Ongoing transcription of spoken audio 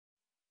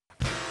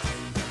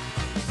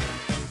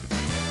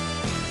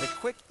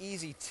quick,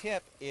 easy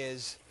tip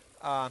is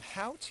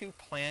how to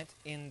plant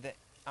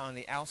on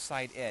the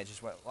outside edge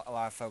is what a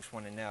lot of folks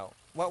want to know.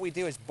 What we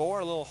do is bore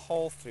a little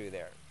hole through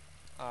there,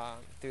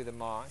 through the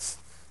moss,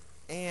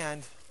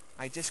 and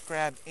I just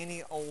grab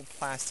any old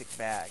plastic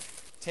bag.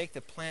 Take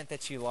the plant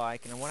that you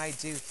like, and what I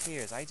do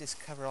here is I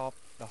just cover up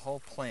the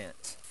whole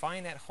plant.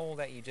 Find that hole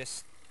that you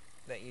just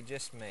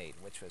made,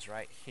 which was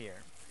right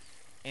here.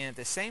 And at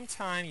the same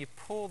time you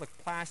pull the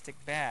plastic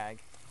bag,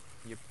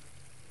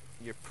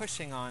 you're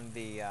pushing on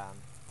the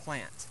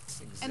plant.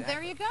 Exactly. And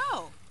there you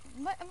go.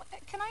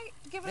 Can I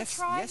give it a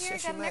try yes, here?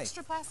 Yes, Got you an may.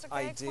 extra plastic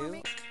bag I do. for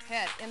me?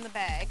 Head in the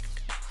bag,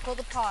 pull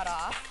the pot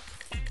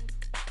off,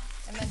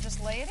 and then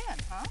just lay it in,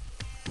 huh?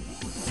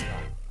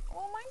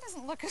 Well, mine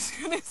doesn't look as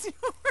good as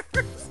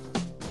yours.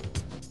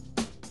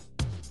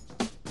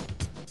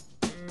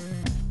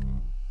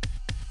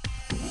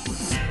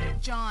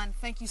 John,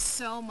 thank you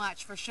so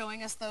much for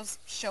showing us those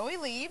showy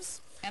leaves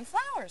and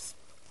flowers.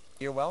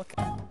 You're welcome.